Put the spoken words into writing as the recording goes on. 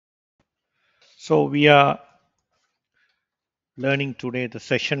So we are learning today the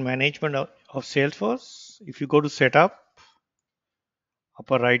session management of Salesforce. If you go to setup,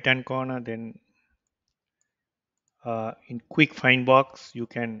 upper right hand corner, then in quick find box, you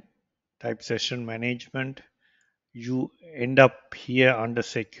can type session management. You end up here under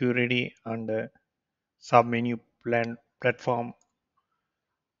security under submenu plan platform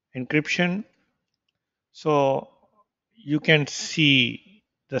encryption. So you can see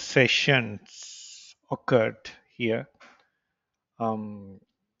the sessions occurred here. Um,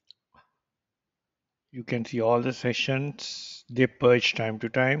 You can see all the sessions. They purge time to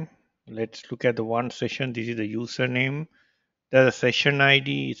time. Let's look at the one session. This is the username. There's a session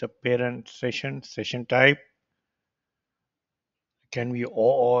ID. It's a parent session. Session type can be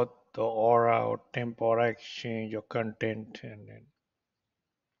OAuth, the Aura, or temp Aura exchange, or content. And then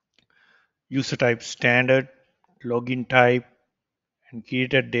user type standard, login type, and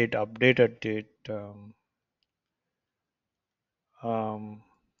created date, updated date. Um,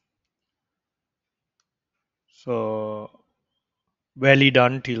 so valid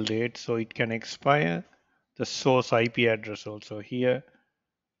until date, so it can expire. The source IP address also here.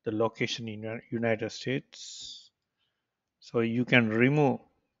 The location in United States. So you can remove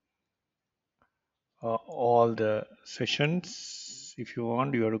all the sessions if you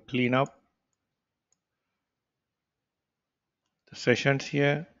want. You have to clean up the sessions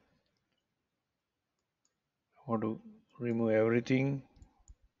here. I want to remove everything.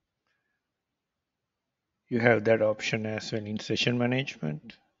 You have that option as well in session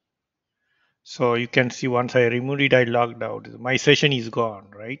management. So you can see once I removed it, I logged out. My session is gone,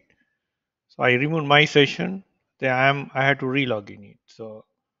 right? So I removed my session. Then I had to relog in it.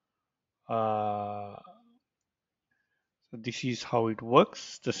 Uh, so this is how it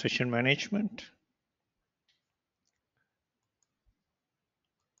works, the session management.